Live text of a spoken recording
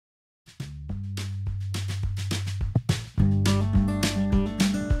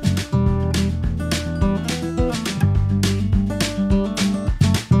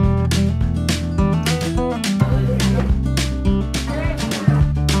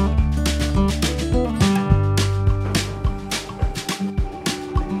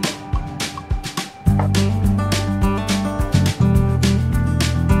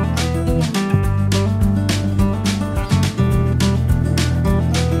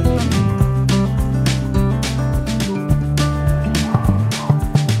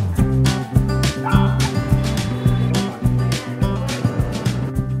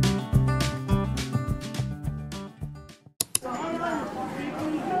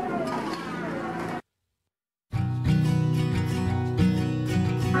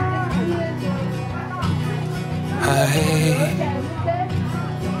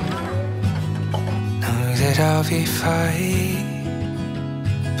I'll be fine,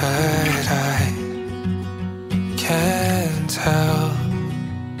 but I can't tell.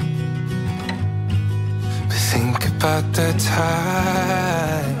 But think about the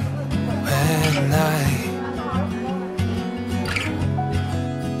time when I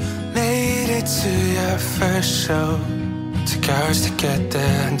made it to your first show. Took hours to get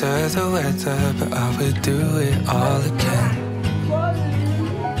there under the weather, but I would do it all again.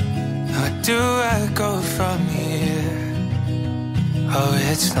 Now where do I go from here? Oh,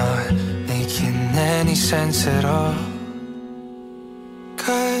 it's not making any sense at all.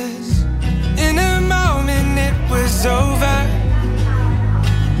 'Cause in a moment it was over.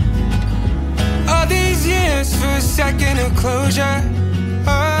 All these years for a second of closure.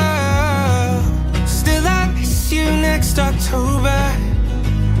 Oh, still I miss you next October.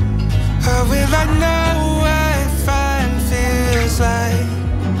 How will I know what fun feels like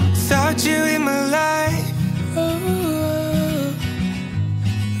without you in my life?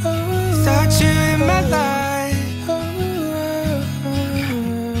 Without you in my life.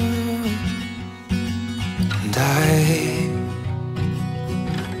 And I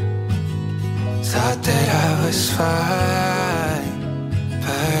thought that I was fine,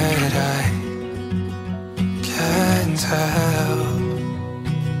 but I can't tell.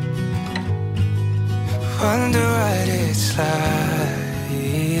 Wonder what it's like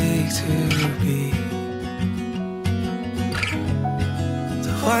to be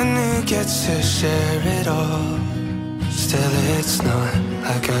the one who gets to share it all. Still it's not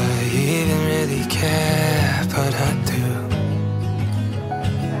like I even really care, but I do.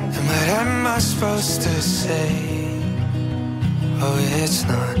 And what am I supposed to say? Oh, it's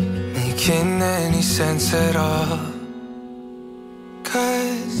not making any sense at all.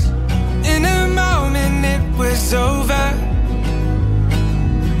 'Cause in a moment it was over.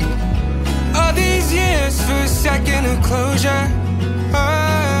 All these years for a second of closure.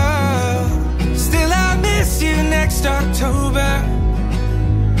 Oh, still I miss you next October.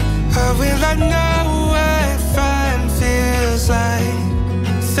 How will I know what fun feels like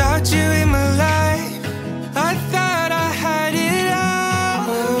without you in my life? I thought I had it all,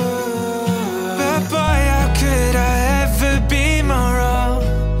 but boy, how could I ever be more wrong?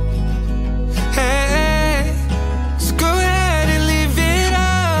 Hey, so go ahead and leave it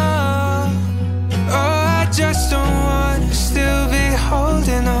all. Oh, I just don't want to still be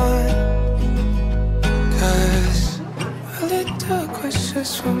holding on. 'Cause all it took was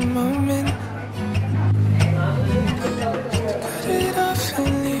just one moment to cut it off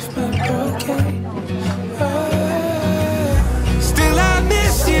and leave me broken. Oh, still I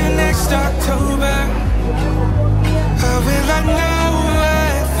miss you next October. How will I know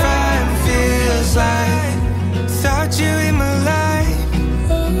what fun feels like without you in my life?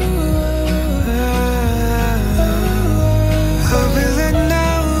 How will I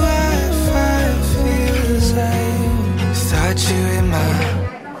know what fun feels like without you in my life?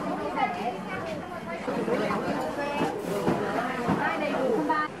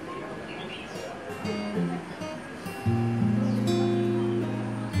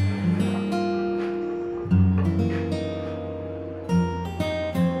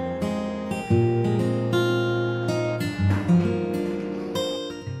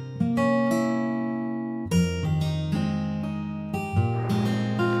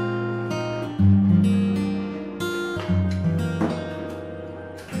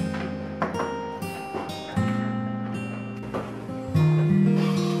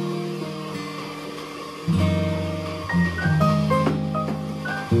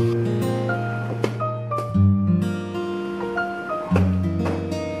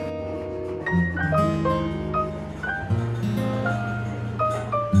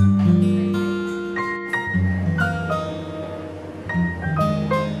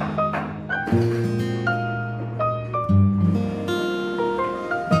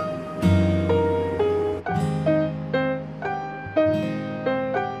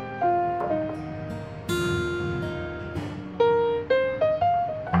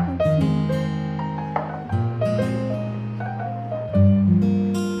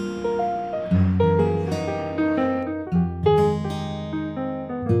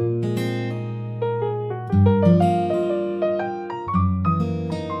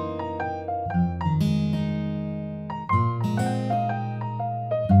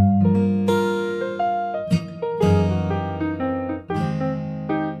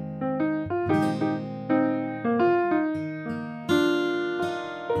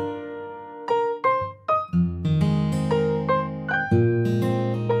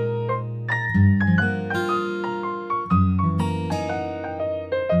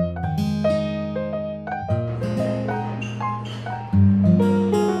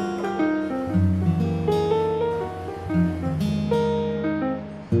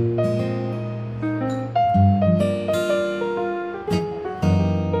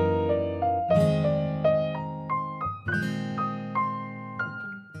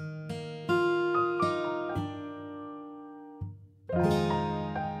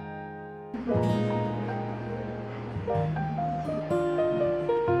 Our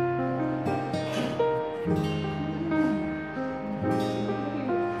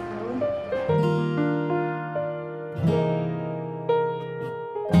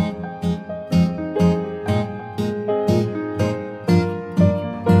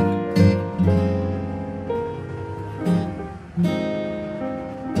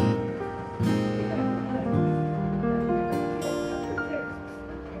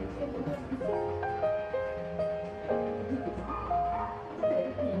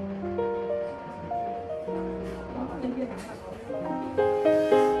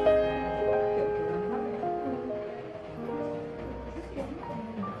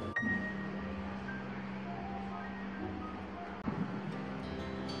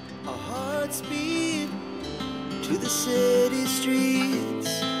hearts beat to the city streets.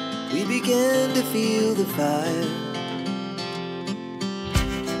 We began to feel the fire.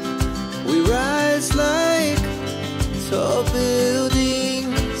 We rise like tall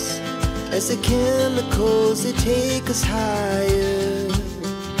buildings as the chemicals, they take us higher.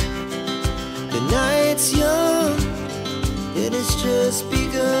 The night's young, it has just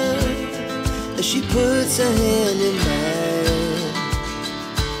begun as she puts her hand in mine.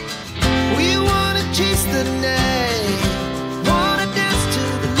 We wanna chase the night, wanna dance to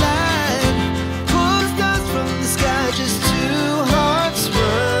the light, pull stars from the sky, just two hearts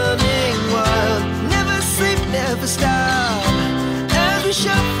running wild. Never sleep, never stop, as we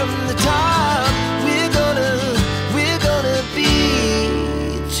shout from the top. We're gonna be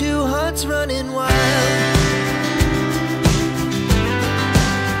two hearts running wild.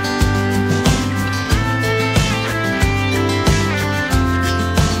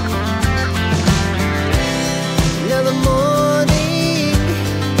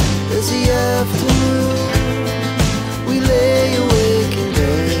 Afternoon, we lay awake in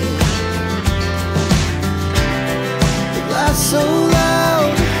bed. The glass so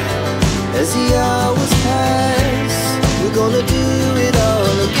loud as the hours pass. We're gonna do it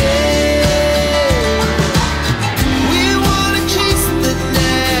all again. We wanna chase the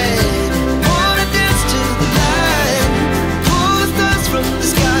night, wanna dance to the light, pull stars from the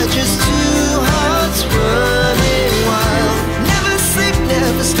sky, just two hearts running wild. Never sleep,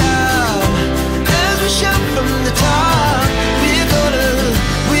 never stop, shout from the top. We're gonna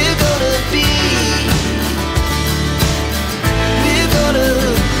be,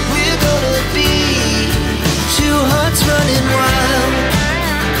 we're gonna be two hearts running wild.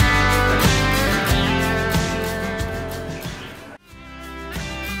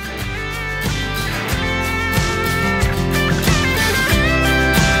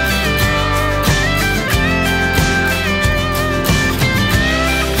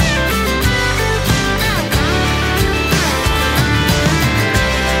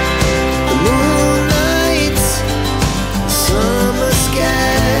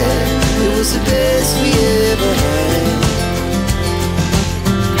 The best we ever had,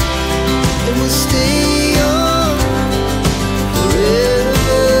 and we'll stay on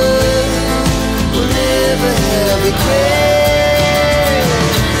forever. We'll never have regrets.